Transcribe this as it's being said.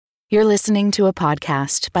You're listening to a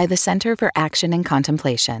podcast by the Center for Action and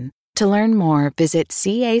Contemplation. To learn more, visit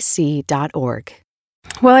cac.org.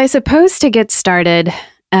 Well, I suppose to get started,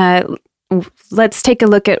 let's take a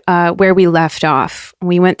look at where we left off.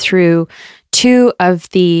 We went through two of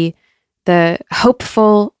the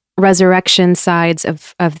hopeful resurrection sides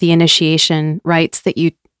of the initiation rites that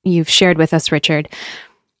you've shared with us, Richard.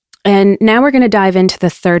 And now we're going to dive into the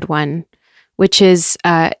third one, which is,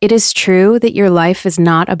 it is true that your life is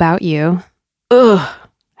not about you. Ugh,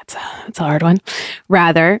 that's a hard one.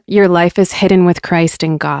 Rather, your life is hidden with Christ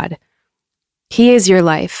in God. He is your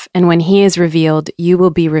life, and when he is revealed, you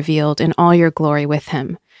will be revealed in all your glory with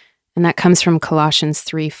him. And that comes from Colossians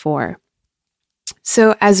 3:4.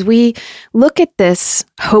 So as we look at this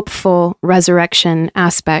hopeful resurrection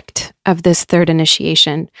aspect of this third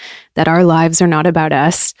initiation, that our lives are not about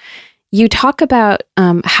us, you talk about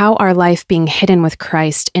how our life being hidden with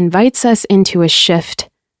Christ invites us into a shift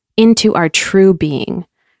into our true being,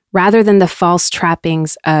 rather than the false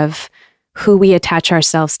trappings of who we attach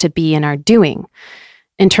ourselves to be in our doing,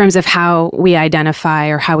 in terms of how we identify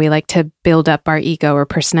or how we like to build up our ego or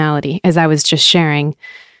personality. As I was just sharing,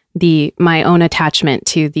 my own attachment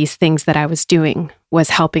to these things that I was doing was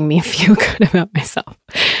helping me feel good about myself.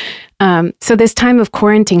 So this time of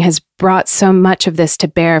quarantine has brought so much of this to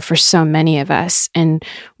bear for so many of us, and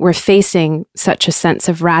we're facing such a sense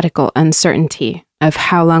of radical uncertainty of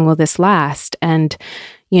how long will this last, and,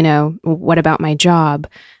 what about my job?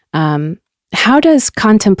 How does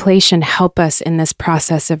contemplation help us in this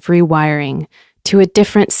process of rewiring to a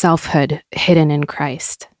different selfhood hidden in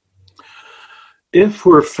Christ? If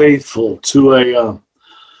we're faithful to a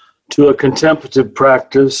contemplative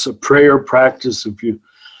practice, a prayer practice,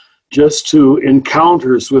 just to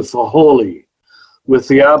encounters with the holy, with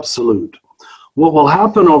the absolute, what will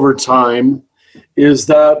happen over time is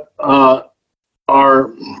that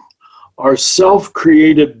our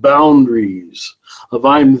self-created boundaries of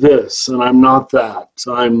I'm this and I'm not that,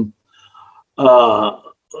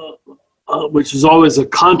 which is always a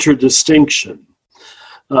contradistinction.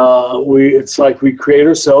 It's like we create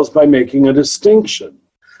ourselves by making a distinction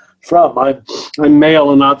from I'm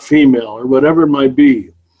male and not female, or whatever it might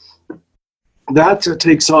be. That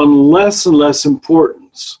takes on less and less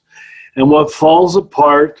importance. And what falls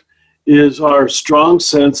apart is our strong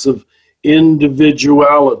sense of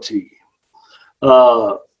individuality,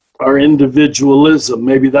 our individualism.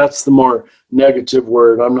 Maybe that's the more negative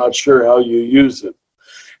word. I'm not sure how you use it.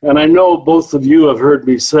 And I know both of you have heard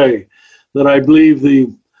me say that I believe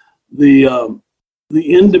the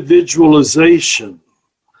individualization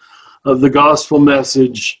of the gospel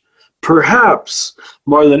message, perhaps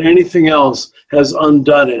more than anything else, has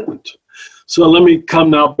undone it. So let me come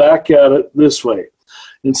now back at it this way.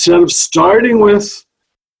 Instead of starting with,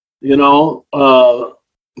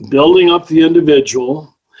 building up the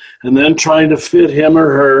individual and then trying to fit him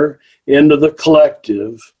or her into the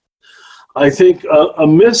collective, I think a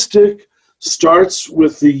mystic starts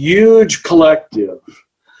with the huge collective.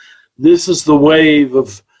 This is the wave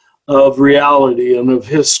of reality and of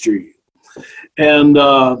history. And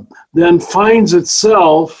then finds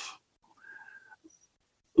itself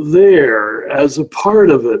there as a part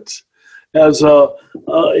of it, as a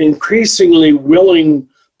increasingly willing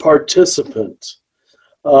participant.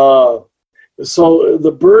 So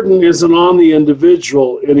the burden isn't on the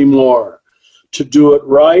individual anymore to do it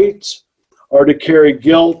right or to carry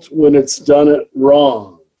guilt when it's done it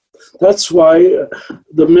wrong. That's why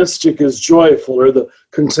the mystic is joyful, or the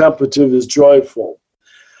contemplative is joyful.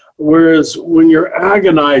 Whereas when you're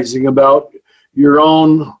agonizing about your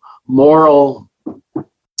own moral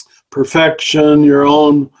perfection, your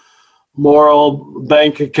own moral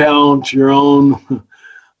bank account, your own,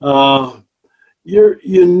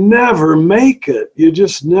 you never make it. You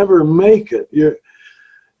just never make it.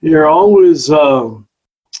 You're always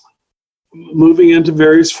moving into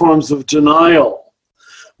various forms of denial.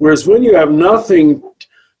 Whereas when you have nothing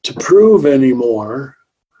to prove anymore,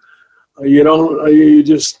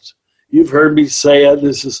 you've heard me say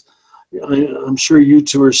it, I'm sure you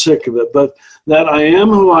two are sick of it, but that I am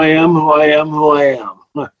who I am, who I am, who I am.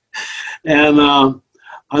 And I'm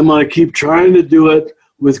going to keep trying to do it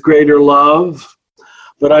with greater love,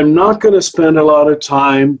 but I'm not going to spend a lot of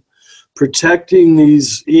time protecting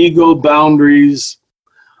these ego boundaries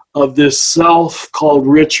of this self called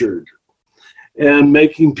Richard, and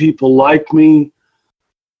making people like me,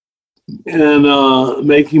 and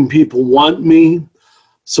making people want me.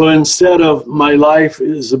 So instead of my life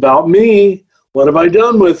is about me, what have I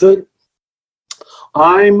done with it?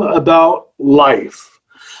 I'm about life.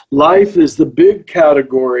 Life is the big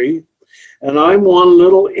category, and I'm one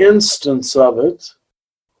little instance of it.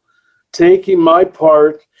 taking my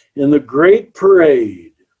part in the great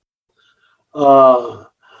parade.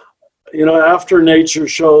 After nature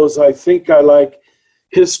shows, I think I like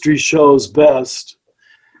history shows best.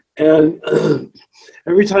 And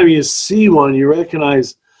every time you see one, you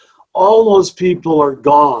recognize all those people are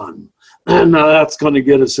gone. And now that's going to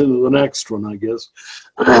get us into the next one, I guess.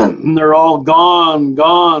 They're all gone.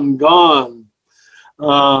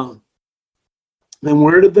 And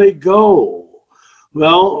where did they go?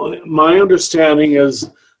 Well, my understanding is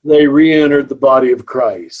they re-entered the body of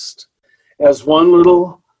Christ as one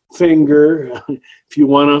little finger, if you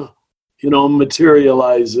want to,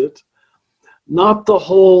 materialize it, not the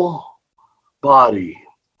whole body.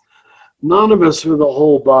 None of us are the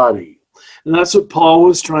whole body. And that's what Paul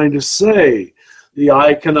was trying to say. The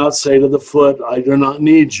eye cannot say to the foot, I do not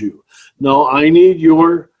need you. No, I need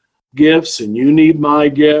your gifts and you need my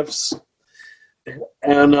gifts.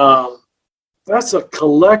 And that's a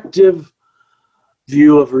collective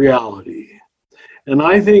view of reality. And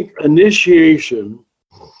I think initiation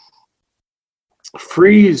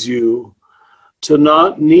frees you to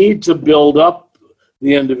not need to build up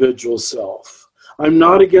the individual self. I'm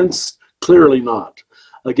not clearly not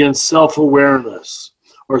against self-awareness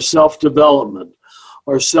or self-development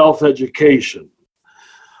or self-education.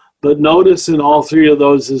 But notice in all three of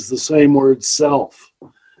those is the same word, self.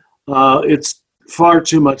 It's far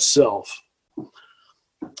too much self.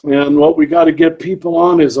 And what we got to get people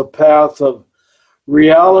on is a path of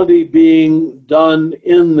reality being done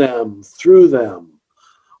in them, through them,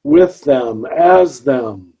 with them, as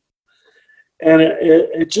them. And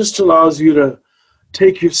it just allows you to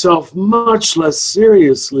take yourself much less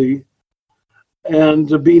seriously and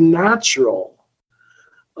to be natural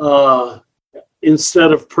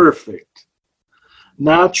instead of perfect.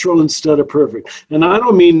 Natural instead of perfect. And I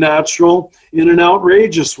don't mean natural in an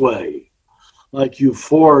outrageous way, like you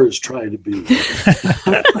fours try to be.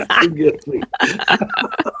 Forgive me.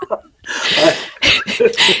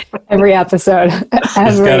 Every episode.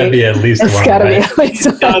 It's got to be at least one. It's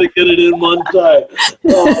got to get it in one time.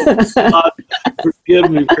 Oh, God. Forgive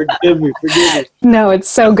me. No, it's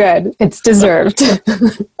so good. It's deserved.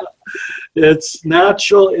 It's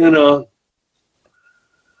natural in a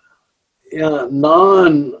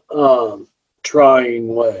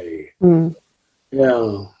non-trying way. Mm.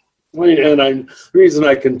 Yeah. And the reason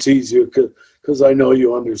I can tease you because I know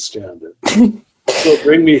you understand it. So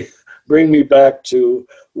bring me back to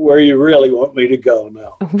where you really want me to go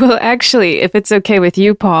now. Well, actually, if it's okay with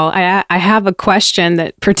you, Paul, I have a question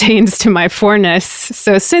that pertains to my fourness.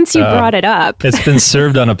 So since you brought it up, it's been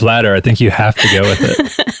served on a platter. I think you have to go with it.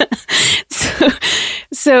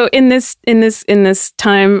 So in this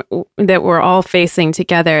time that we're all facing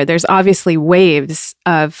together, there's obviously waves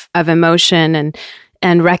of emotion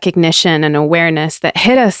and recognition and awareness that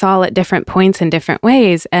hit us all at different points in different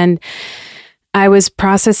ways. And I was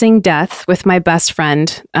processing death with my best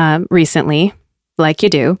friend recently, like you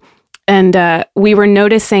do. And we were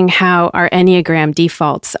noticing how our Enneagram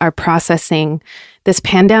defaults are processing this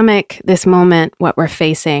pandemic, this moment, what we're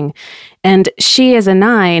facing. And she, as a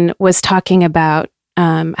 9, was talking about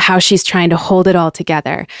how she's trying to hold it all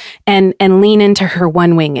together and lean into her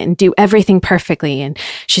one wing and do everything perfectly. And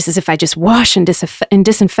she says, if I just wash and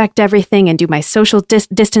disinfect everything and do my social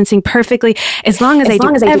distancing perfectly, as long as I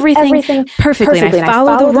do everything perfectly and I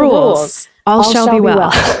follow the rules, all shall be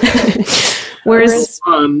well. Whereas,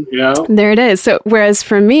 there it is. So, whereas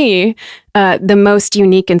for me, the most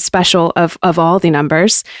unique and special of all the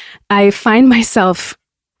numbers, I find myself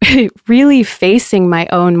really facing my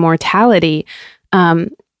own mortality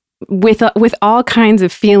with all kinds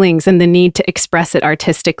of feelings and the need to express it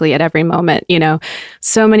artistically at every moment,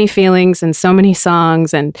 so many feelings and so many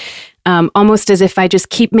songs, and almost as if I just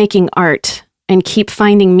keep making art and keep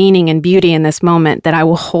finding meaning and beauty in this moment, that I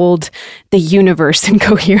will hold the universe in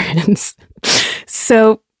coherence.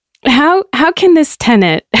 So how can this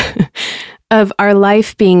tenet of our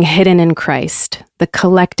life being hidden in Christ, the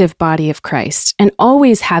collective body of Christ, and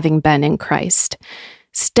always having been in Christ,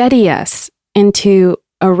 steady us into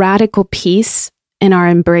a radical peace in our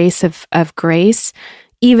embrace of grace,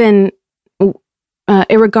 even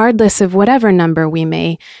irregardless of whatever number we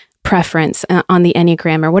may preference on the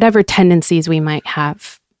Enneagram or whatever tendencies we might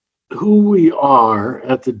have? Who we are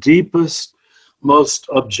at the deepest, most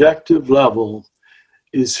objective level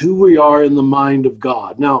is who we are in the mind of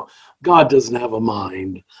God. Now, God doesn't have a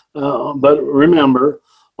mind, but remember,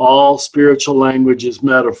 all spiritual language is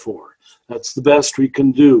metaphor. That's the best we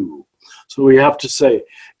can do. So we have to say,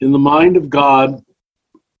 in the mind of God,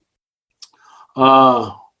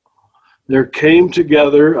 there came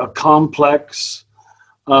together a complex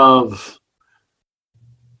of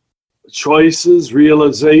choices,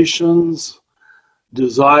 realizations,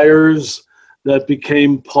 desires that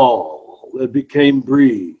became Paul, that became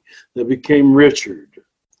Bree, that became Richard.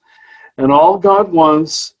 And all God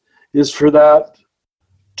wants is for that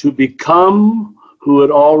to become who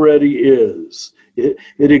it already is. It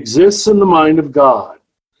exists in the mind of God.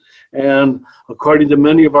 And according to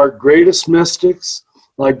many of our greatest mystics,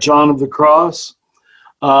 like John of the Cross,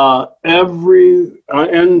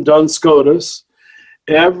 and Duns Scotus,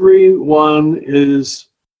 everyone is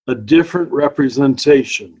a different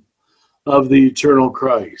representation of the eternal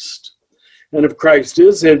Christ. And if Christ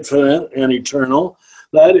is infinite and eternal,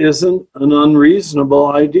 that isn't an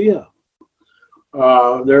unreasonable idea.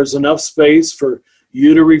 There's enough space for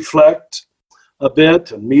you to reflect a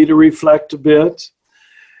bit and me to reflect a bit.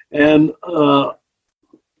 And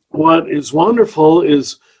what is wonderful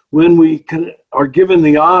is when we are given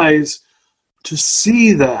the eyes to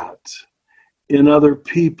see that in other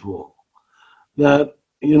people, that,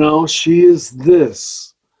 you know, she is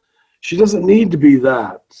this. She doesn't need to be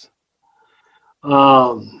that.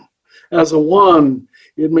 As a one,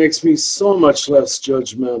 it makes me so much less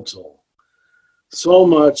judgmental, so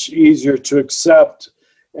much easier to accept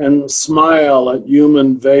and smile at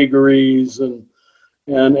human vagaries and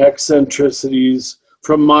eccentricities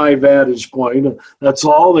from my vantage point. That's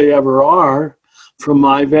all they ever are from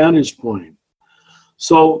my vantage point.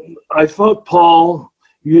 So I thought Paul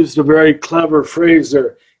used a very clever phrase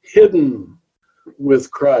there, hidden with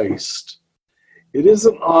Christ. It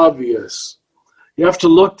isn't obvious. You have to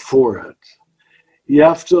look for it. You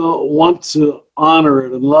have to want to honor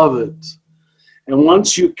it and love it. And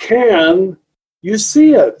once you can, you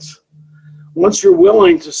see it. Once you're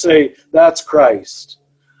willing to say, that's Christ,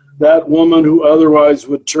 that woman who otherwise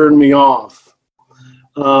would turn me off.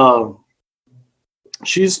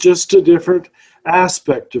 She's just a different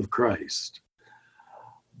aspect of Christ.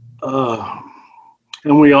 And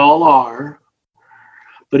we all are.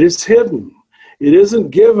 But it's hidden. It isn't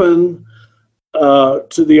given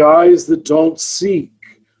to the eyes that don't seek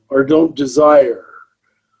or don't desire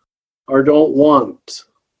or don't want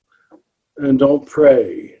and don't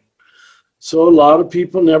pray. So a lot of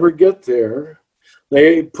people never get there.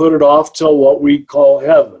 They put it off till what we call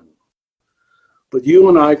heaven. But you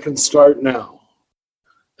and I can start now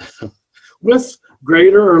with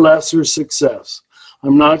greater or lesser success.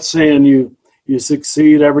 I'm not saying you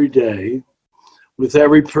succeed every day with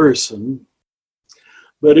every person,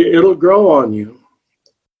 but it'll grow on you.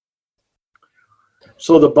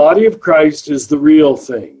 So the body of Christ is the real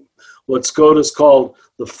thing. What Scotus called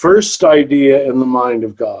the first idea in the mind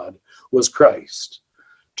of God was Christ,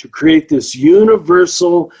 to create this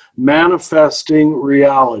universal manifesting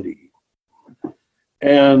reality.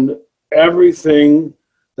 And everything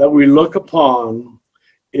that we look upon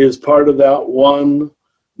is part of that one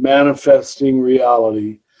manifesting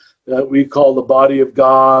reality that we call the body of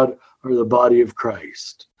God or the body of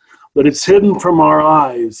Christ. But it's hidden from our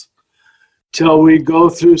eyes till we go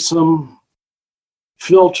through some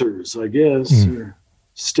filters, I guess, or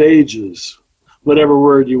stages, whatever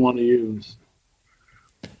word you want to use.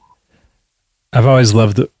 I've always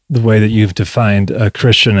loved the way that you've defined a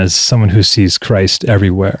Christian as someone who sees Christ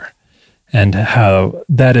everywhere, and how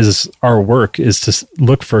that is our work, is to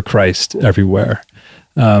look for Christ everywhere.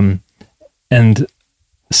 And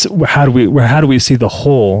so how do we see the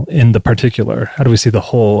whole in the particular? How do we see the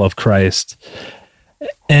whole of Christ?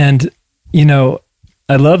 And, you know,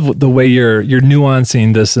 I love the way you're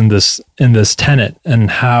nuancing this in this tenet, and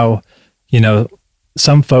how, you know,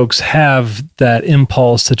 some folks have that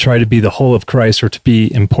impulse to try to be the whole of Christ or to be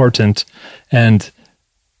important, and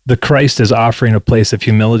the Christ is offering a place of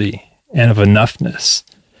humility and of enoughness.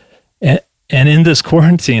 And in this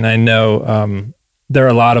quarantine, I know there are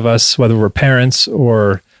a lot of us, whether we're parents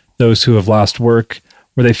or those who have lost work,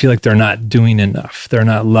 where they feel like they're not doing enough, they're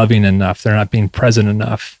not loving enough, they're not being present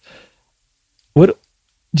enough. What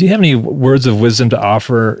do you have any words of wisdom to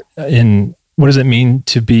offer in what does it mean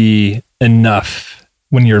to be enough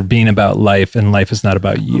when you're being about life and life is not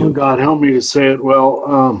about you? Oh, God, help me to say it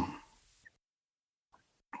well.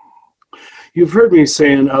 You've heard me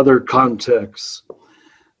say in other contexts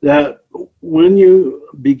that when you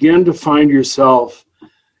begin to find yourself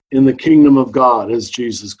in the kingdom of God, as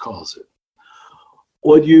Jesus calls it,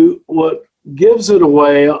 what gives it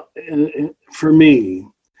away for me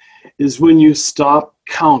is when you stop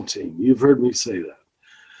counting. You've heard me say that.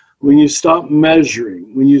 When you stop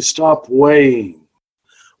measuring, when you stop weighing,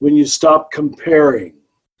 when you stop comparing.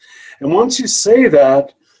 And once you say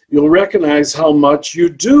that, you'll recognize how much you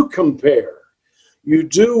do compare. You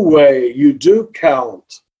do weigh, you do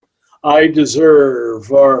count. I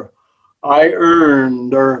deserve, or I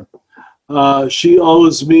earned, or she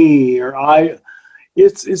owes me, or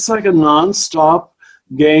it's like a nonstop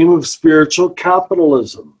game of spiritual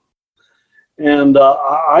capitalism. And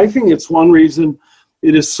I think it's one reason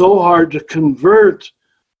it is so hard to convert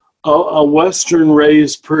a Western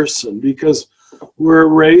raised person, because we're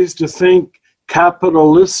raised to think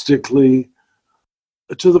capitalistically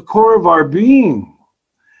to the core of our being.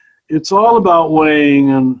 It's all about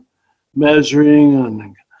weighing and measuring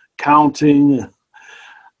and counting.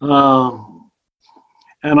 And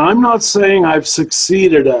I'm not saying I've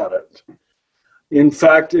succeeded at it. In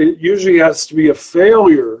fact, it usually has to be a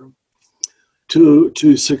failure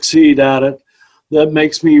to succeed at it that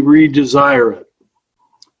makes me re-desire it.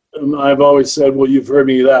 And I've always said, well, you've heard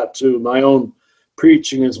me that too. My own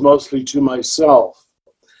preaching is mostly to myself.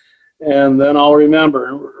 And then I'll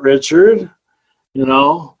remember, Richard,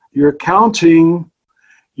 you're counting,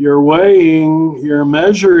 you're weighing, you're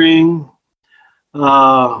measuring.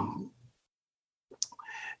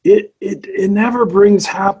 It never brings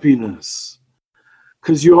happiness,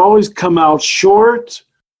 because you always come out short,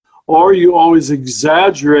 or you always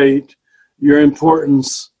exaggerate your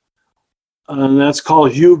importance, and that's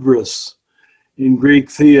called hubris in Greek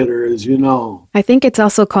theater, as you know. I think it's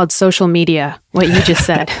also called social media, what you just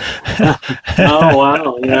said. Oh,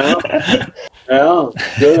 wow, yeah. Yeah,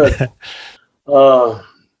 good.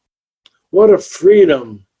 What a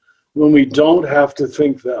freedom when we don't have to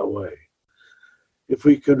think that way. If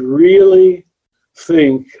we could really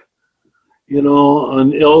think,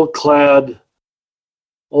 an ill-clad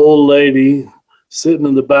old lady sitting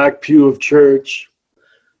in the back pew of church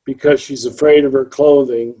because she's afraid of her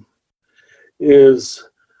clothing is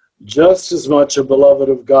just as much a beloved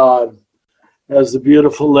of God as the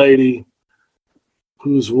beautiful lady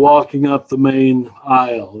who's walking up the main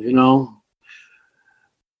aisle,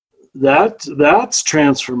 That's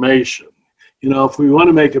transformation. If we want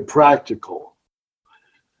to make it practical,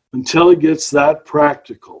 until it gets that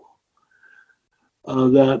practical,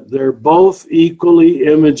 that they're both equally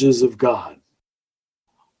images of God.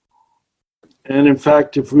 And in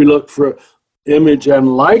fact, if we look for image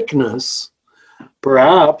and likeness,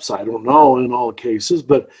 perhaps, I don't know in all cases,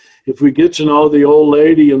 but if we get to know the old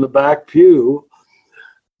lady in the back pew,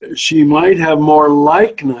 she might have more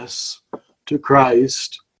likeness to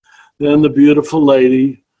Christ than the beautiful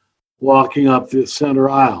lady walking up the center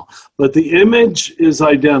aisle. But the image is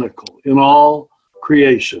identical in all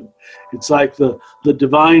creation. It's like the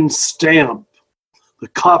divine stamp, the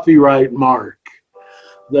copyright mark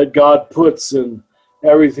that God puts in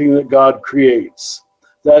everything that God creates.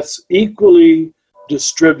 That's equally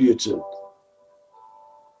distributed.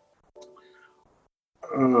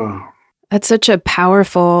 That's such a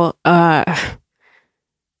powerful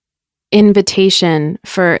invitation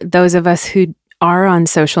for those of us who are on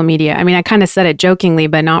social media. I mean, I kind of said it jokingly,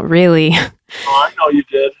 but not really. Oh, I know you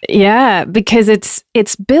did. Yeah, because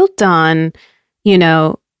it's built on,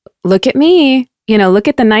 look at me, look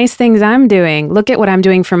at the nice things I'm doing. Look at what I'm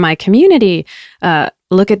doing for my community.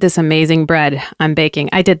 Look at this amazing bread I'm baking.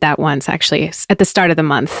 I did that once, actually, at the start of the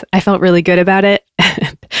month. I felt really good about it.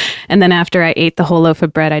 And then after I ate the whole loaf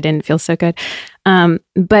of bread, I didn't feel so good.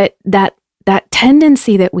 But that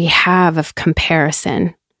tendency that we have of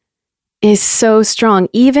comparison is so strong,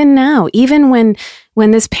 even now, even when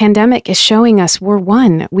this pandemic is showing us we're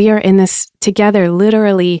one. We are in this together,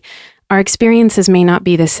 literally. Our experiences may not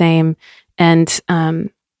be the same. And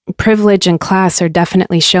privilege and class are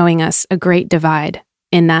definitely showing us a great divide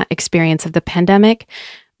in that experience of the pandemic.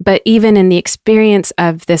 But even in the experience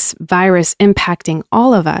of this virus impacting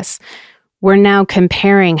all of us, we're now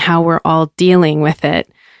comparing how we're all dealing with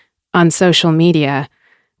it on social media,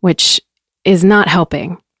 which is not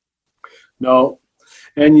helping. No.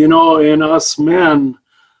 And, in us men,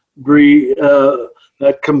 Bree,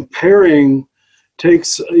 that comparing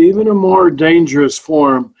takes even a more dangerous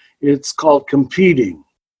form. It's called competing.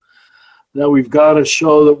 That we've got to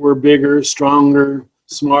show that we're bigger, stronger,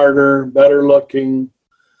 smarter, better looking.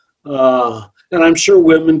 And I'm sure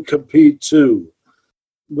women compete too.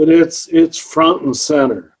 But it's front and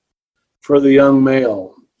center for the young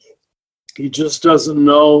male. He just doesn't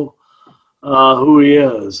know who he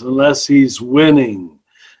is unless he's winning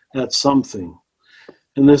at something.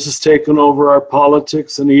 And this has taken over our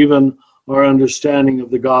politics and even our understanding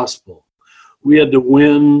of the gospel. We had to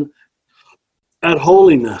win at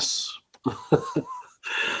holiness.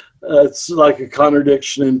 It's like a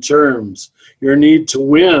contradiction in terms. Your need to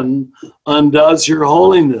win undoes your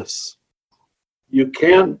holiness. You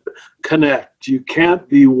can't connect. You can't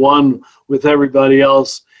be one with everybody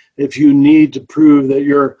else if you need to prove that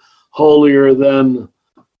you're holier than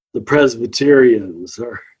the Presbyterians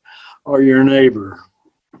or your neighbor.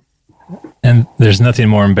 And there's nothing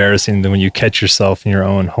more embarrassing than when you catch yourself in your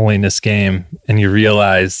own holiness game and you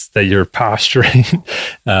realize that you're posturing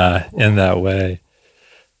in that way.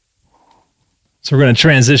 So we're going to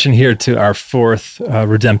transition here to our fourth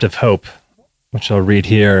redemptive hope, which I'll read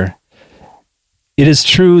here. It is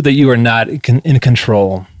true that you are not in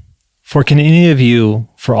control. For can any of you,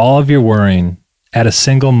 for all of your worrying, add a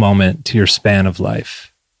single moment to your span of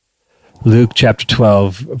life? Luke chapter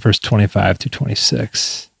 12, verse 25 to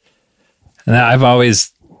 26. And I've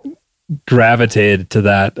always gravitated to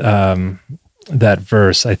that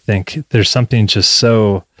verse. I think there's something just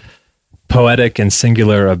so poetic and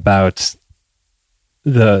singular about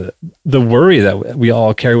the worry that we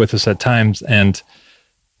all carry with us at times. And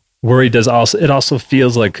worry also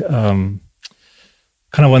feels like kind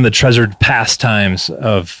of one of the treasured pastimes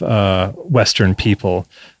of Western people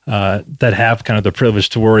that have kind of the privilege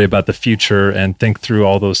to worry about the future and think through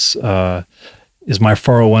all those. Is my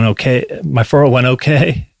 401 okay? My 401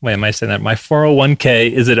 okay? Wait, am I saying that? My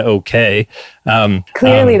 401k, is it okay?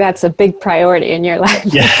 Clearly, that's a big priority in your life.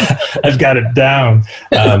 Yeah, I've got it down.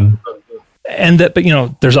 But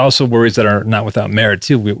there's also worries that are not without merit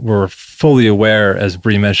too. We're fully aware, as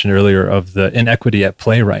Bree mentioned earlier, of the inequity at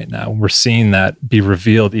play right now. We're seeing that be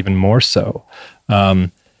revealed even more so.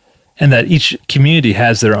 And that each community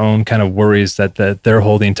has their own kind of worries that they're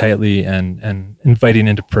holding tightly and inviting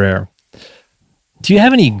into prayer. Do you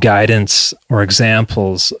have any guidance or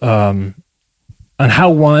examples on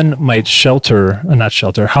how one might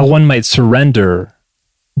how one might surrender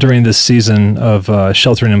during this season of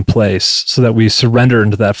sheltering in place, so that we surrender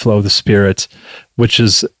into that flow of the Spirit, which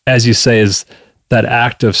is, as you say, is that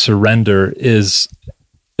act of surrender is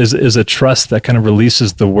a trust that kind of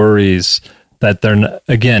releases the worries that they're,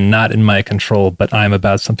 again, not in my control, but I'm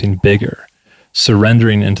about something bigger,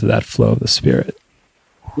 surrendering into that flow of the Spirit.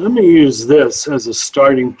 Let me use this as a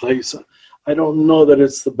starting place. I don't know that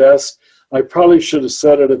it's the best. I probably should have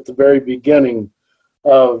said it at the very beginning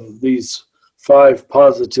of these 5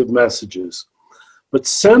 positive messages. But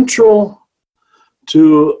central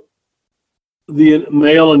to the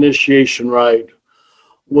male initiation rite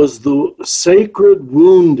was the sacred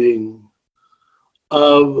wounding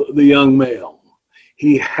of the young male.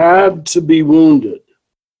 He had to be wounded.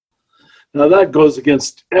 Now that goes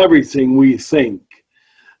against everything we think.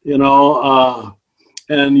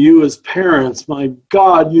 And you as parents, my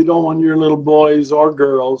God, you don't want your little boys or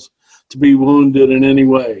girls to be wounded in any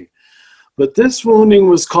way. But this wounding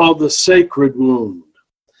was called the sacred wound.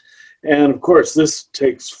 And of course, this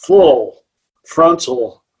takes full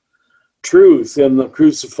frontal truth in the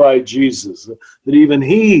crucified Jesus, that even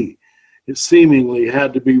he seemingly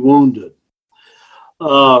had to be wounded.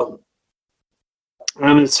 And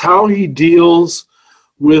it's how he deals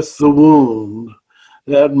with the wound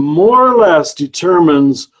that more or less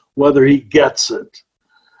determines whether he gets it,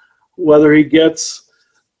 whether he gets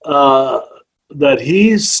that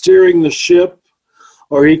he's steering the ship,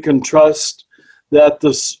 or he can trust that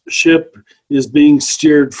the ship is being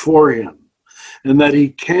steered for him, and that he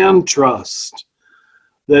can trust,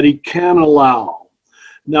 that he can allow.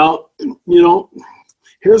 Now,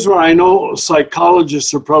 here's where I know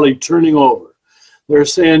psychologists are probably turning over. They're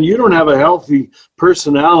saying, you don't have a healthy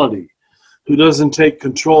personality who doesn't take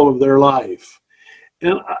control of their life.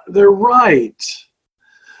 And they're right.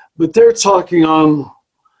 But they're talking on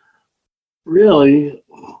really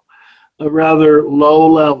a rather low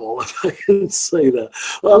level, if I can say that.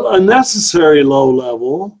 Well, a necessary low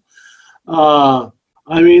level.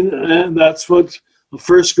 And that's what a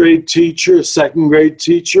first grade teacher, a second grade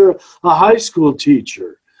teacher, a high school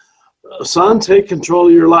teacher. Son, take control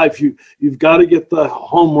of your life. You've got to get the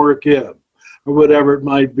homework in, or whatever it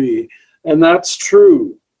might be. And that's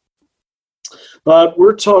true. But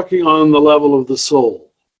we're talking on the level of the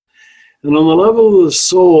soul. And on the level of the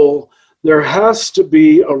soul, there has to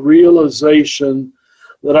be a realization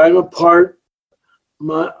that I'm a part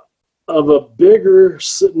of a bigger,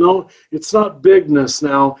 no, it's not bigness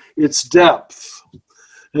now, it's depth.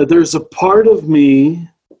 That there's a part of me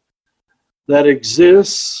that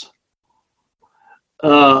exists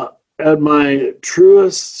at my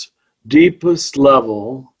truest, deepest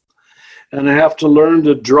level, and I have to learn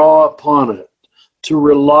to draw upon it, to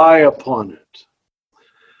rely upon it.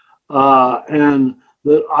 And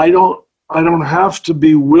that I don't have to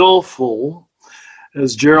be willful,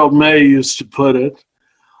 as Gerald May used to put it,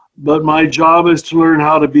 but my job is to learn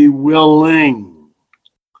how to be willing.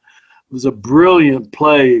 It was a brilliant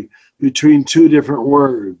play between 2 different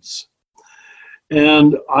words.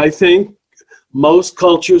 And I think most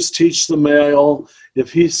cultures teach the male,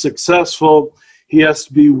 if he's successful, he has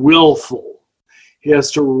to be willful. He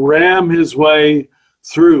has to ram his way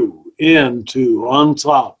through into on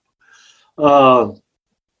top.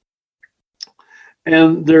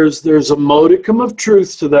 And there's a modicum of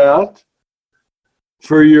truth to that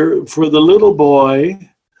for the little boy,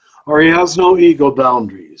 or he has no ego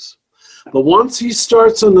boundaries. But once he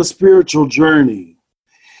starts on the spiritual journey,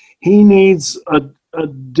 he needs a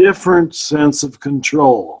different sense of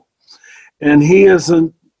control. And he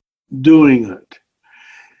isn't doing it.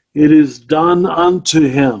 It is done unto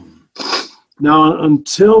him. Now,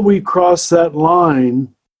 until we cross that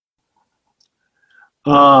line,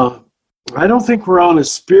 I don't think we're on a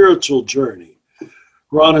spiritual journey.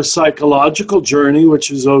 We're on a psychological journey,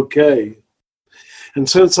 which is okay. And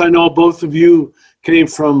since I know both of you came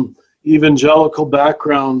from evangelical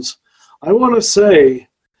backgrounds, I want to say,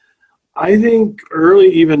 I think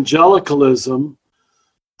early evangelicalism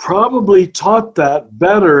probably taught that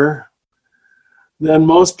better than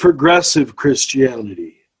most progressive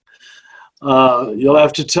Christianity. You'll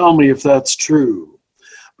have to tell me if that's true.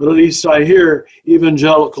 But at least I hear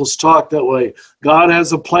evangelicals talk that way. God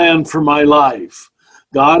has a plan for my life.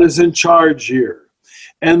 God is in charge here.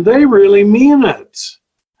 And they really mean it.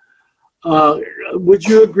 Would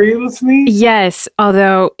you agree with me? Yes,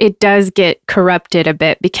 although it does get corrupted a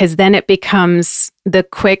bit, because then it becomes the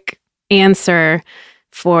quick answer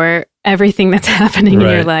for everything that's happening in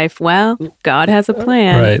your life. Well, God has a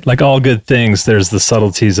plan. Right. Like all good things, there's the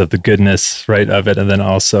subtleties of the goodness, right, of it, and then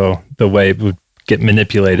also the way it would get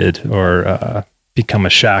manipulated or become a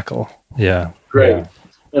shackle. Yeah. Great. Yeah.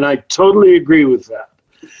 And I totally agree with that.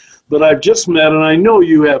 But I've just met, and I know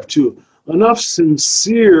you have too, enough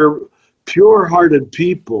sincere, pure-hearted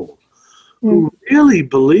people who really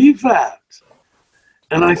believe that.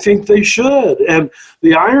 And I think they should. And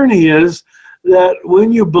the irony is that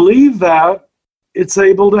when you believe that, it's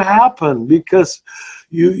able to happen because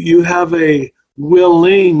you have a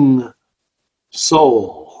willing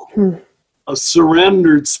soul, a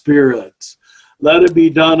surrendered spirit. Let it be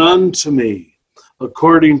done unto me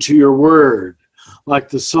according to your word, like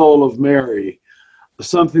the soul of Mary.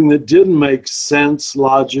 Something that didn't make sense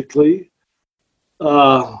logically.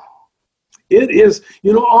 It is,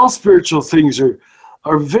 all spiritual things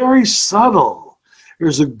are very subtle.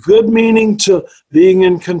 There's a good meaning to being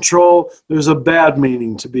in control. There's a bad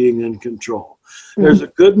meaning to being in control. There's a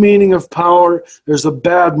good meaning of power. There's a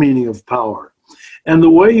bad meaning of power. And the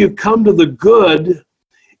way you come to the good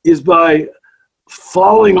is by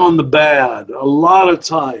falling on the bad a lot of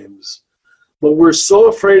times. But we're so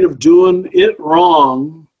afraid of doing it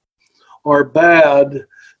wrong or bad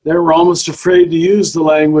that we're almost afraid to use the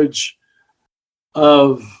language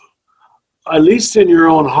of, at least in your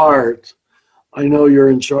own heart, I know you're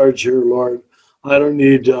in charge here, Lord. I don't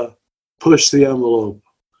need to push the envelope.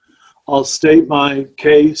 I'll state my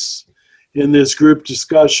case in this group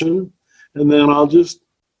discussion, and then I'll just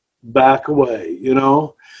back away,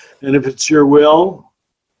 And if it's your will,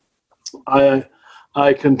 I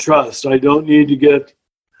can trust. I don't need to get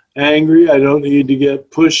angry. I don't need to get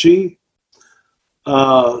pushy.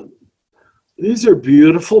 These are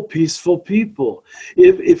beautiful, peaceful people.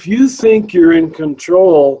 If you think you're in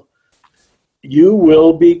control, you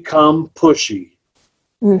will become pushy.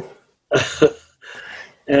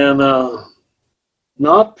 And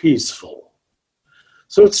not peaceful.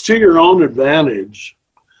 So it's to your own advantage,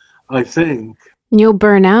 I think. You'll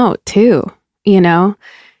burn out too,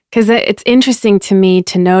 because it's interesting to me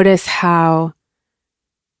to notice how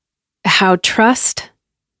trust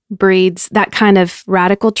breeds that kind of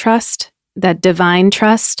radical trust, that divine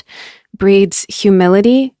trust breeds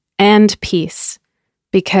humility and peace,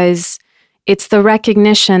 because it's the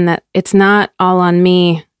recognition that it's not all on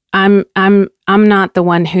me. I'm not the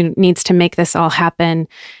one who needs to make this all happen.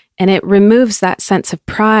 And it removes that sense of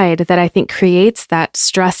pride that I think creates that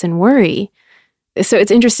stress and worry. So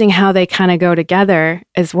it's interesting how they kind of go together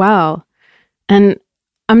as well. And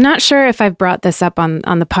I'm not sure if I've brought this up on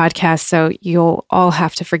the podcast, so you'll all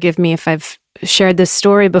have to forgive me if I've shared this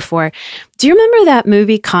story before. Do you remember that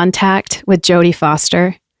movie Contact with Jodie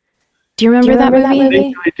Foster? Do you remember that movie? I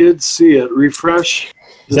think I did see it. Refresh.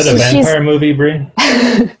 Is that a vampire movie, Brie?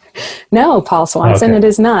 No, Paul Swanson, It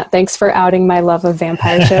is not. Thanks for outing my love of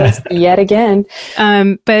vampire shows yet again.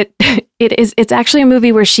 But it's actually a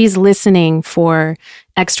movie where she's listening for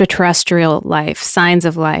extraterrestrial life, signs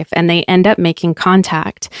of life, and they end up making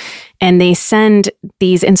contact. And they send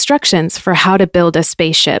these instructions for how to build a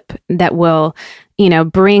spaceship that will,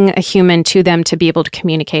 bring a human to them to be able to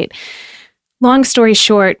communicate. Long story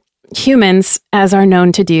short, humans, as are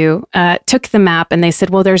known to do, took the map and they said,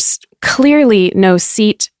 well, there's clearly no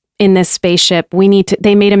seat in this spaceship.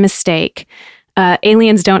 They made a mistake.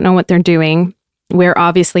 Aliens don't know what they're doing. we're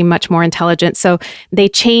obviously much more intelligent. So they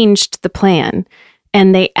changed the plan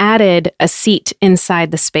and they added a seat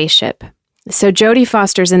inside the spaceship. So Jodie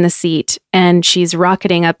Foster's in the seat and she's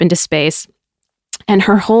rocketing up into space. And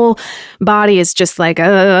her whole body is just like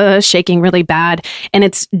shaking really bad. And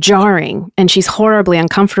it's jarring. And she's horribly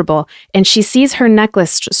uncomfortable. And she sees her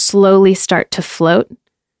necklace slowly start to float.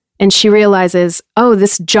 And she realizes, oh,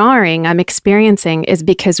 this jarring I'm experiencing is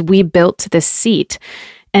because we built this seat.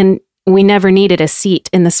 And we never needed a seat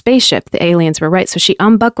in the spaceship. The aliens were right. So she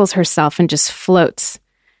unbuckles herself and just floats.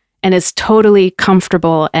 And is totally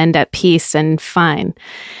comfortable and at peace and fine.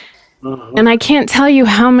 Uh-huh. And I can't tell you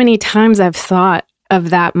how many times I've thought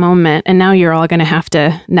of that moment, and now you're all going to have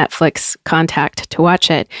to Netflix Contact to watch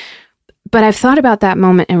it. But I've thought about that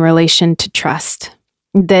moment in relation to trust,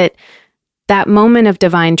 that moment of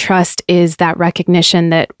divine trust is that recognition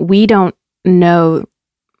that we don't know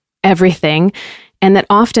everything, and that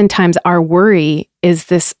oftentimes our worry is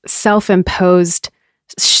this self-imposed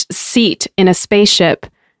seat in a spaceship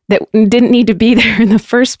that didn't need to be there in the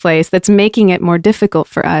first place, that's making it more difficult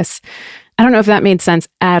for us. I don't know if that made sense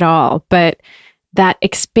at all, but that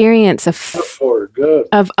experience of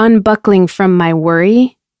unbuckling from my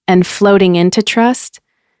worry and floating into trust,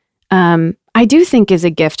 I do think is a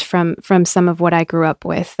gift from some of what I grew up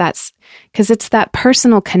with. That's because it's that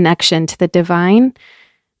personal connection to the divine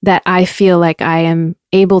that I feel like I am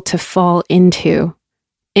able to fall into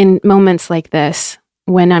in moments like this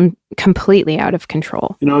when I'm completely out of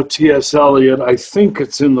control. You know, T.S. Eliot, I think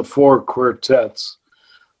it's in the Four Quartets,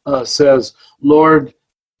 says, Lord,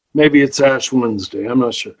 maybe it's Ash Wednesday, I'm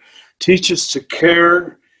not sure, teach us to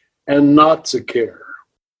care and not to care.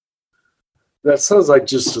 That sounds like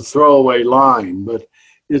just a throwaway line, but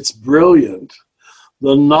it's brilliant.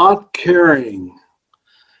 The not caring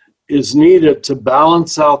is needed to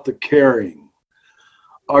balance out the caring.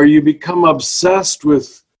 Or you become obsessed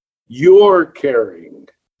with your caring,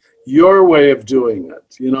 your way of doing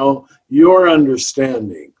it, you know, your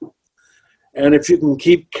understanding. And if you can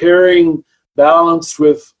keep caring balanced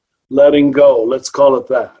with letting go, let's call it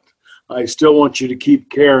that. I still want you to keep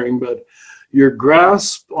caring, but your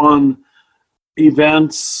grasp on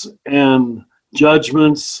events and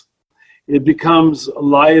judgments, it becomes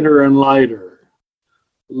lighter and lighter,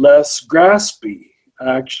 less graspy,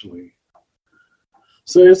 actually.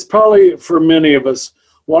 So it's probably, for many of us,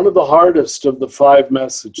 one of the hardest of the 5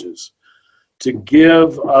 messages, to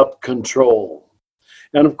give up control.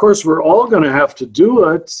 And of course, we're all going to have to do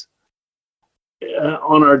it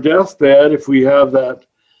on our deathbed if we have that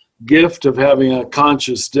gift of having a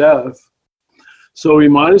conscious death. So we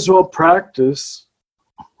might as well practice.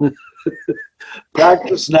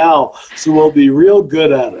 Practice now, so we'll be real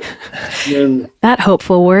good at it. And that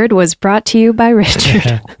hopeful word was brought to you by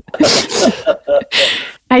Richard.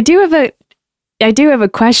 I do have a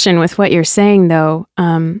question with what you're saying, though,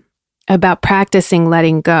 about practicing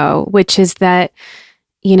letting go, which is that,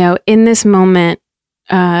 you know, in this moment,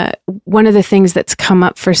 one of the things that's come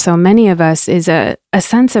up for so many of us is a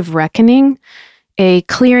sense of reckoning, a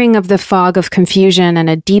clearing of the fog of confusion, and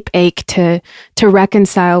a deep ache to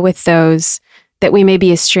reconcile with those that we may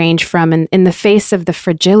be estranged from in the face of the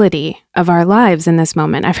fragility of our lives in this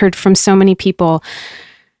moment. I've heard from so many people,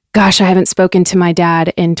 gosh, I haven't spoken to my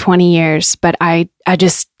dad in 20 years, but I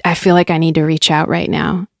feel like I need to reach out right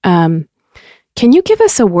now. Can you give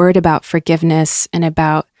us a word about forgiveness and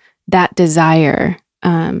about that desire?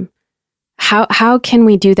 How can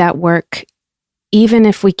we do that work even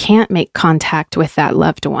if we can't make contact with that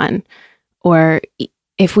loved one, or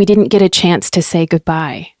if we didn't get a chance to say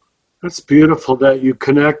goodbye? That's beautiful that you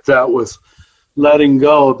connect that with letting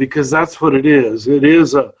go, because that's what it is. It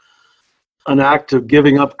is an act of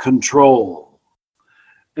giving up control.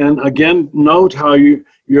 And again, note how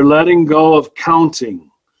you're letting go of counting.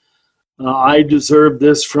 I deserve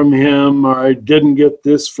this from him, or I didn't get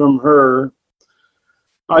this from her.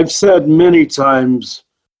 I've said many times,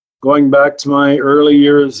 going back to my early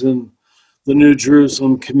years in the New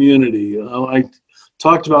Jerusalem community, I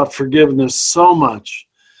talked about forgiveness so much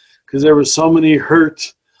because there were so many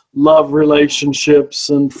hurt love relationships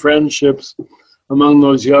and friendships among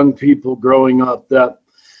those young people growing up that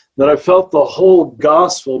I felt the whole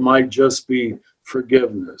gospel might just be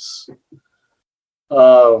forgiveness.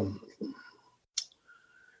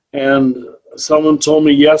 And someone told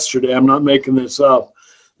me yesterday, I'm not making this up,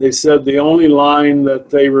 they said the only line that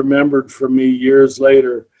they remembered from me years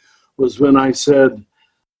later was when I said,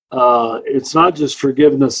 it's not just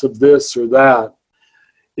forgiveness of this or that,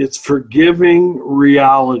 it's forgiving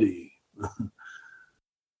reality.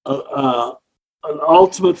 An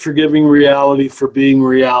ultimate forgiving reality for being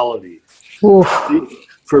reality.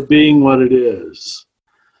 for being what it is,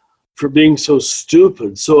 for being so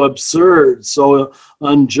stupid, so absurd, so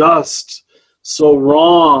unjust, so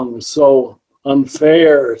wrong, so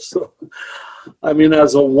unfair. So, I mean,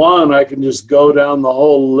 as a one, I can just go down the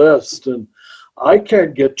whole list, and I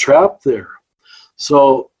can't get trapped there.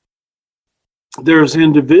 So there's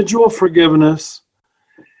individual forgiveness,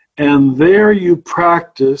 and there you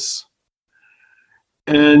practice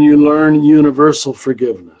and you learn universal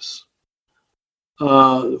forgiveness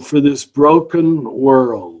for this broken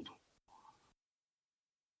world.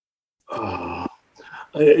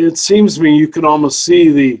 It seems to me you can almost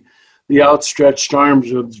see the outstretched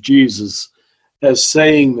arms of Jesus as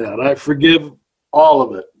saying that. I forgive all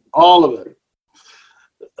of it, all of it.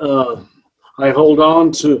 I hold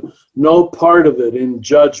on to no part of it in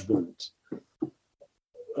judgment.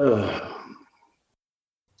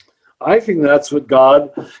 I think that's what God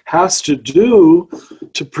has to do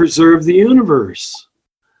to preserve the universe.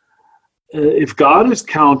 If God is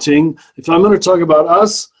counting, if I'm going to talk about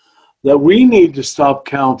us, that we need to stop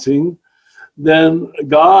counting, then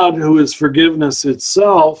God, who is forgiveness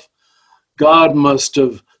itself, God must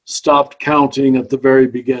have stopped counting at the very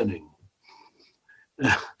beginning.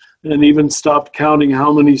 And even stopped counting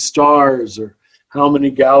how many stars or how many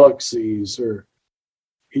galaxies, or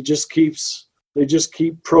they just keep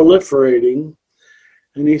proliferating.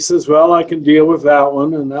 And he says, well, I can deal with that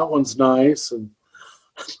one, and that one's nice, and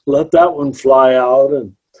let that one fly out,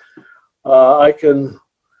 and I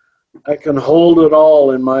can hold it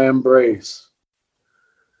all in my embrace.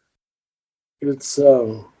 It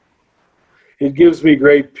gives me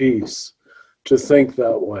great peace to think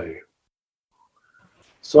that way.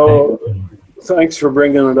 So thanks for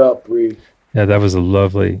bringing it up, Reed. Yeah, that was a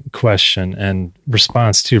lovely question and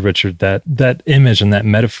response too, Richard. That image and that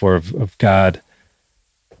metaphor of God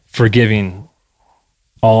forgiving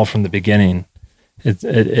all from the beginning,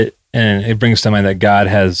 it brings to mind that God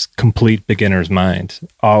has complete beginner's mind,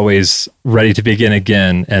 always ready to begin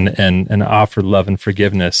again and offer love and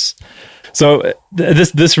forgiveness. So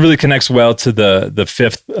this really connects well to the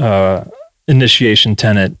fifth initiation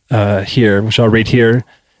tenet here, which I'll read here.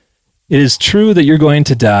 It is true that you're going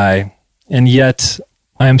to die, and yet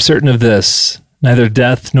I am certain of this, neither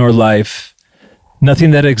death nor life,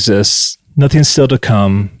 nothing that exists, nothing still to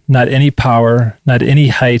come, not any power, not any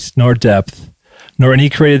height nor depth, nor any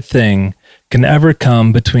created thing can ever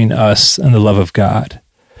come between us and the love of God,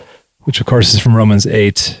 which of course is from Romans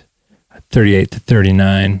 8:38 to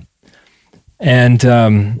 39.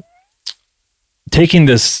 And taking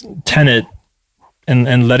this tenet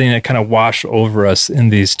and letting it kind of wash over us in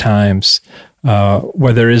these times,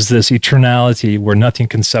 where there is this eternality where nothing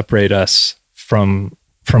can separate us from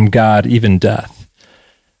God, even death.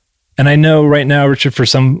 And I know right now, Richard, for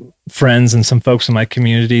some friends and some folks in my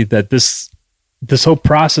community, that this whole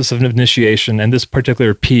process of initiation and this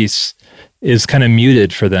particular piece is kind of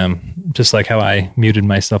muted for them, just like how I muted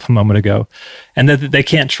myself a moment ago, and that they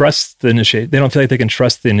can't trust the initiate. They don't feel like they can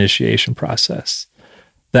trust the initiation process.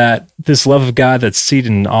 That this love of God that's seated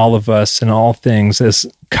in all of us and all things is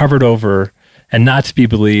covered over and not to be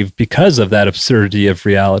believed because of that absurdity of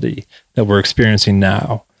reality that we're experiencing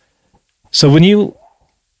now. So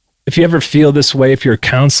if you ever feel this way, if you're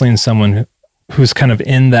counseling someone who's kind of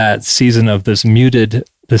in that season of this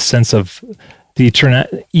sense of the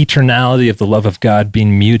eternality of the love of God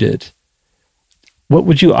being muted, what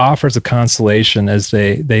would you offer as a consolation as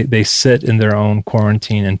they sit in their own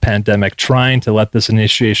quarantine and pandemic, trying to let this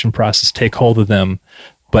initiation process take hold of them,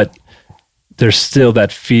 but there's still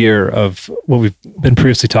that fear of what we've been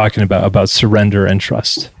previously talking about surrender and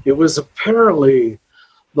trust? It was apparently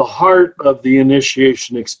the heart of the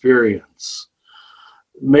initiation experience,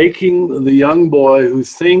 making the young boy who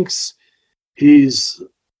thinks he's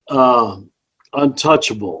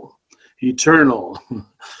untouchable, eternal,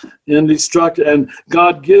 indestructible, and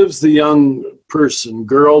God gives the young person,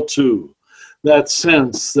 girl too, that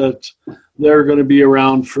sense that they're going to be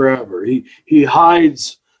around forever.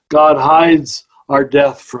 God hides our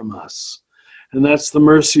death from us, and that's the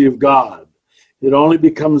mercy of God. It only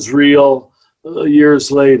becomes real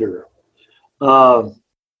years later. But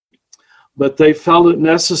they felt it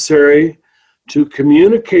necessary to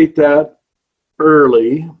communicate that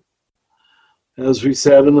early, as we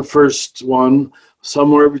said in the first one,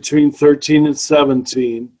 somewhere between 13 and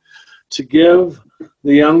 17, to give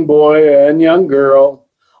the young boy and young girl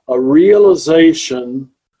a realization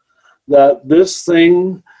that this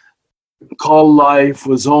thing called life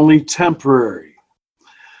was only temporary.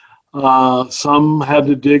 Some had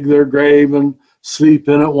to dig their grave and sleep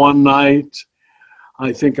in it one night.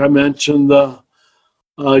 I think I mentioned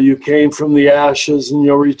you came from the ashes and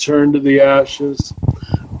you'll return to the ashes.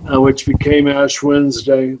 which became Ash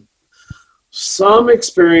Wednesday, some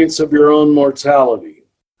experience of your own mortality.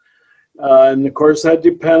 And of course, that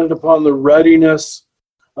depended upon the readiness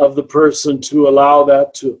of the person to allow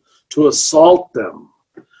that to assault them,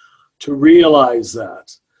 to realize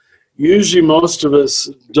that. Usually, most of us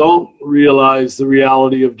don't realize the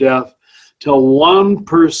reality of death till one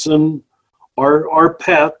person, our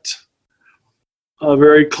pet,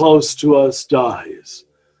 very close to us dies.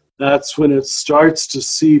 That's when it starts to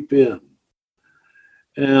seep in.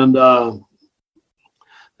 And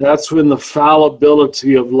that's when the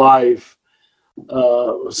fallibility of life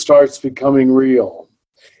starts becoming real.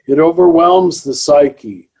 It overwhelms the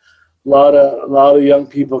psyche. A lot of young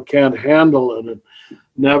people can't handle it and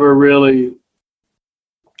never really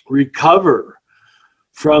recover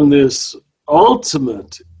from this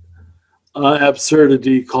ultimate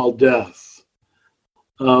absurdity called death,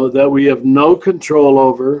 that we have no control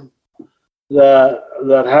over,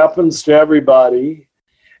 that happens to everybody,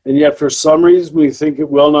 and yet for some reason we think it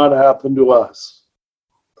will not happen to us.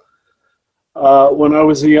 When I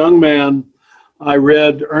was a young man, I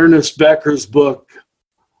read Ernest Becker's book,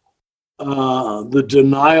 The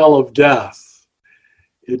Denial of Death.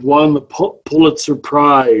 It won the Pulitzer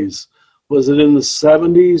Prize. Was it in the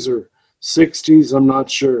 70s or 60s? I'm not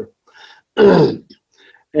sure.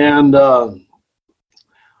 And I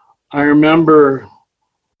remember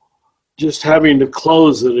just having to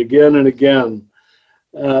close it again and again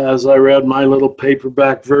as I read my little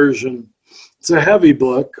paperback version. It's a heavy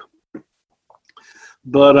book,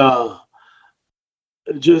 but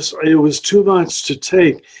it was too much to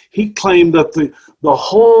take. He claimed that the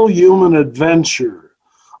whole human adventure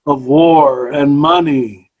of war and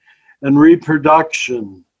money and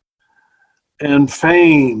reproduction and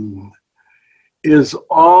fame is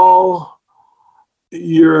all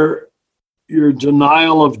your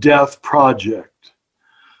denial of death project.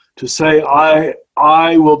 To say,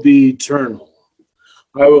 I will be eternal.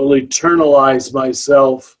 I will eternalize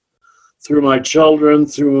myself through my children,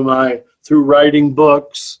 through writing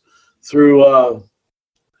books, through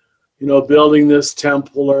building this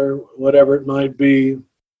temple or whatever it might be.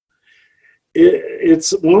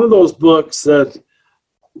 It's one of those books that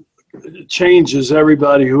changes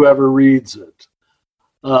everybody who ever reads it.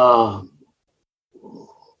 I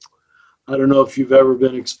don't know if you've ever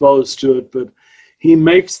been exposed to it, but he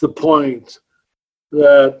makes the point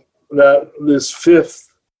that this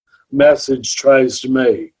fifth message tries to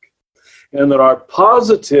make, and that our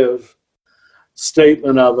positive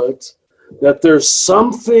statement of it, that there's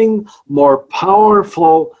something more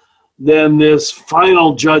powerful than this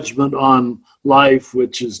final judgment on life,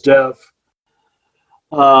 which is death,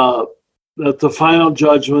 that the final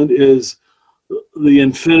judgment is the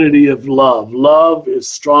infinity of love. Love is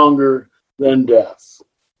stronger than death.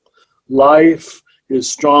 Life is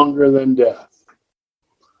stronger than death.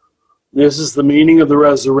 This is the meaning of the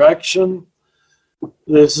resurrection.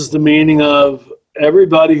 This is the meaning of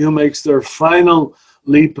everybody who makes their final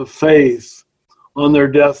leap of faith on their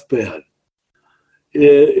deathbed.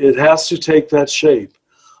 It has to take that shape.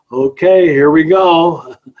 Okay, here we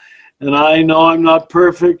go. And I know I'm not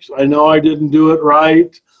perfect. I know I didn't do it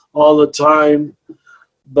right all the time.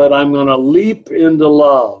 But I'm going to leap into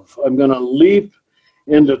love. I'm going to leap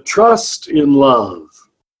into trust in love.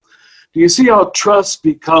 Do you see how trust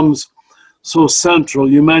becomes so central?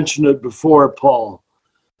 You mentioned it before, Paul.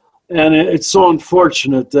 And it's so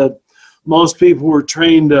unfortunate that most people were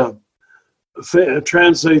trained to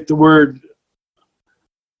translate the word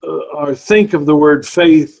or think of the word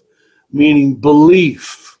faith meaning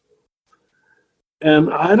belief. And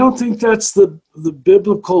I don't think that's the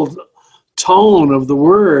biblical tone of the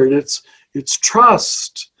word. It's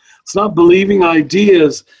trust. It's not believing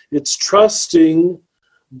ideas. It's trusting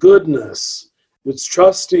goodness. It's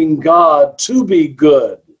trusting God to be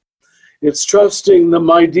good. It's trusting that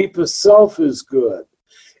my deepest self is good.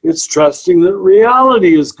 It's trusting that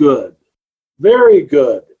reality is good, very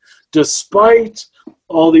good, despite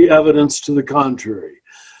all the evidence to the contrary.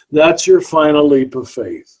 That's your final leap of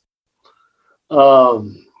faith. What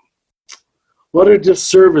a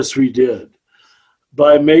disservice we did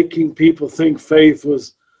by making people think faith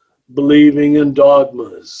was believing in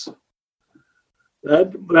dogmas.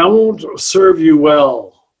 That won't serve you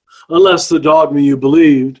well, unless the dogma you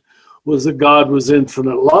believed was that God was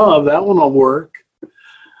infinite love. That won't work.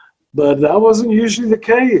 But that wasn't usually the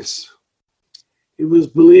case. It was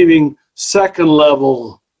believing second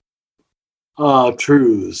level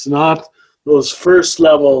truths, not those first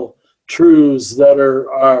level truths that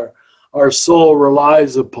our soul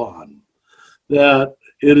relies upon. That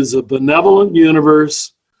it is a benevolent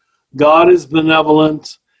universe, God is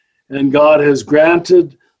benevolent, and God has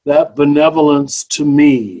granted that benevolence to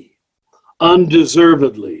me,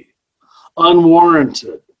 undeservedly,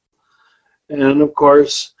 unwarranted. And of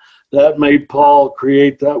course, that made Paul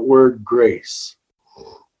create that word grace.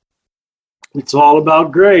 It's all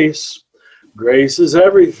about grace. Grace is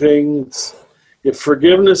everything. If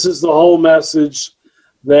forgiveness is the whole message,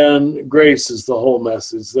 then grace is the whole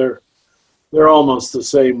message. They're almost the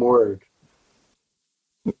same word.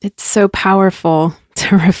 It's so powerful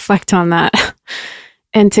to reflect on that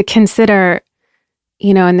and to consider,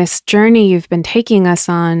 in this journey you've been taking us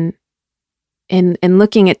on in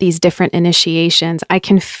looking at these different initiations, I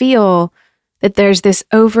can feel that there's this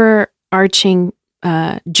overarching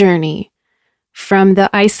journey from the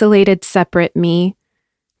isolated, separate me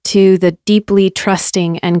to the deeply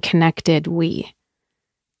trusting and connected we.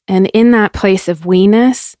 And in that place of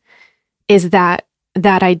we-ness is that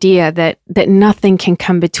idea that nothing can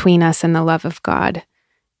come between us and the love of God.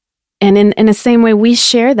 And in the same way, we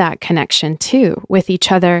share that connection too with each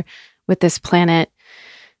other, with this planet.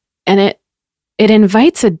 And it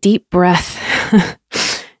invites a deep breath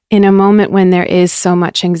in a moment when there is so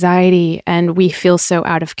much anxiety and we feel so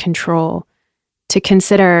out of control, to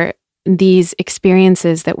consider these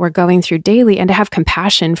experiences that we're going through daily and to have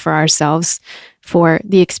compassion for ourselves, for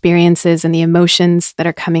the experiences and the emotions that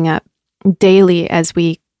are coming up daily as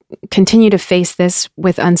we continue to face this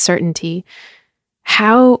with uncertainty.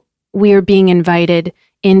 How we are being invited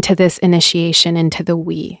into this initiation, into the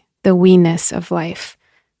we-ness of life,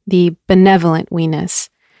 the benevolent we-ness.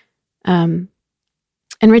 And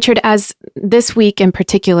Richard, as this week in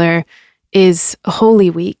particular is Holy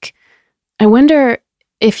Week, I wonder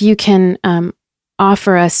if you can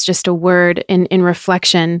offer us just a word in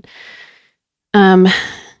reflection, in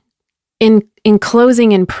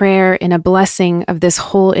closing in prayer, in a blessing of this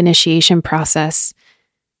whole initiation process,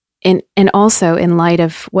 and also in light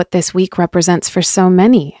of what this week represents for so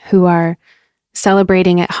many who are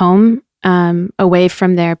celebrating at home, away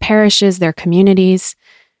from their parishes, their communities,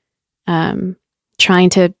 trying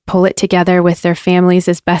to pull it together with their families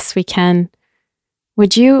as best we can.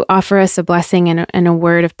 Would you offer us a blessing and a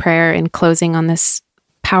word of prayer in closing on this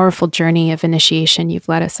powerful journey of initiation you've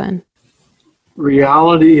led us on?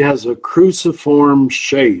 Reality has a cruciform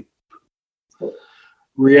shape.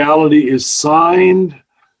 Reality is signed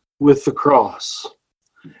with the cross,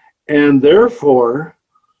 and therefore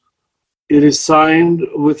it is signed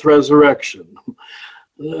with resurrection.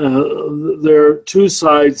 There are two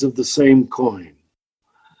sides of the same coin.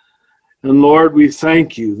 And Lord, we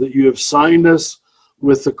thank you that you have signed us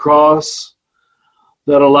with the cross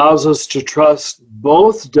that allows us to trust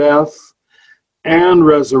both death and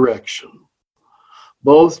resurrection,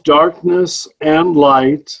 both darkness and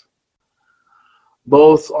light,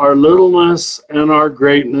 both our littleness and our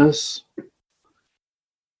greatness,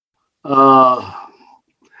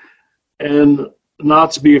 and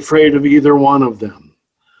not to be afraid of either one of them.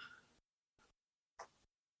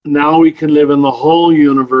 Now we can live in the whole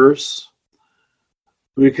universe.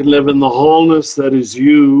 We can live in the wholeness that is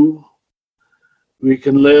you. We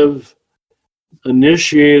can live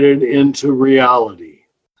initiated into reality.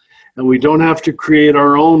 And we don't have to create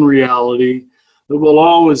our own reality that will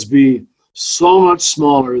always be so much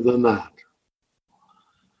smaller than that.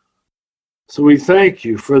 So we thank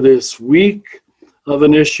you for this week of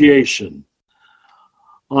initiation.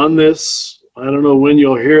 On this, I don't know when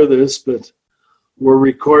you'll hear this, but we're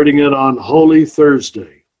recording it on Holy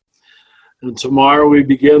Thursday. And tomorrow we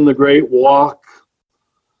begin the great walk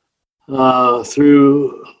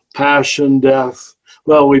through passion, death.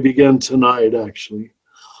 Well, we begin tonight, actually.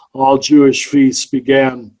 All Jewish feasts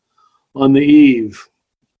began on the eve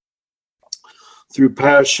through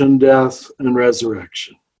passion, death, and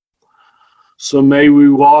resurrection. So may we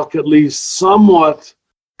walk at least somewhat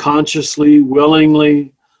consciously,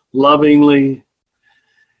 willingly, lovingly,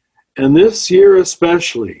 and this year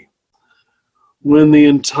especially, when the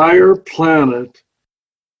entire planet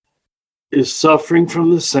is suffering from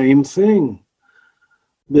the same thing,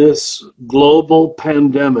 this global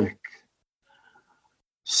pandemic.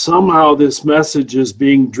 Somehow this message is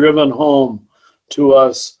being driven home to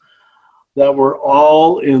us that we're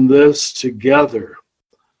all in this together,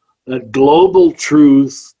 that global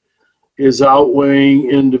truth is outweighing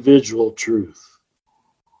individual truth.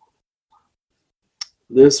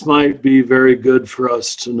 This might be very good for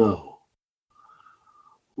us to know.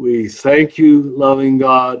 We thank you, loving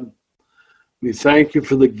God. We thank you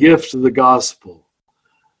for the gift of the gospel.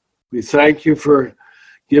 We thank you for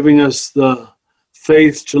giving us the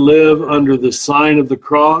faith to live under the sign of the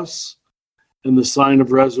cross and the sign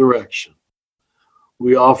of resurrection.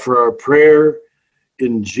 We offer our prayer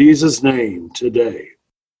in Jesus' name today.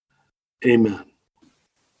 Amen.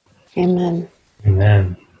 Amen.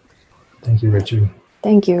 Amen. Thank you, Richard.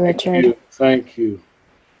 Thank you, Richard. Thank you.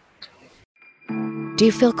 Do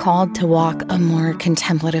you feel called to walk a more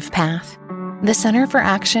contemplative path? The Center for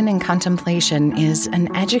Action and Contemplation is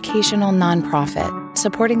an educational nonprofit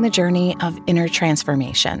supporting the journey of inner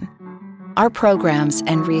transformation. Our programs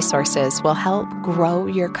and resources will help grow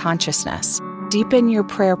your consciousness, deepen your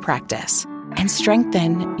prayer practice, and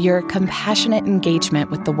strengthen your compassionate engagement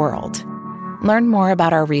with the world. Learn more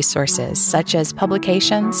about our resources, such as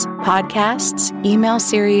publications, podcasts, email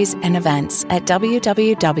series, and events at www.cac.org.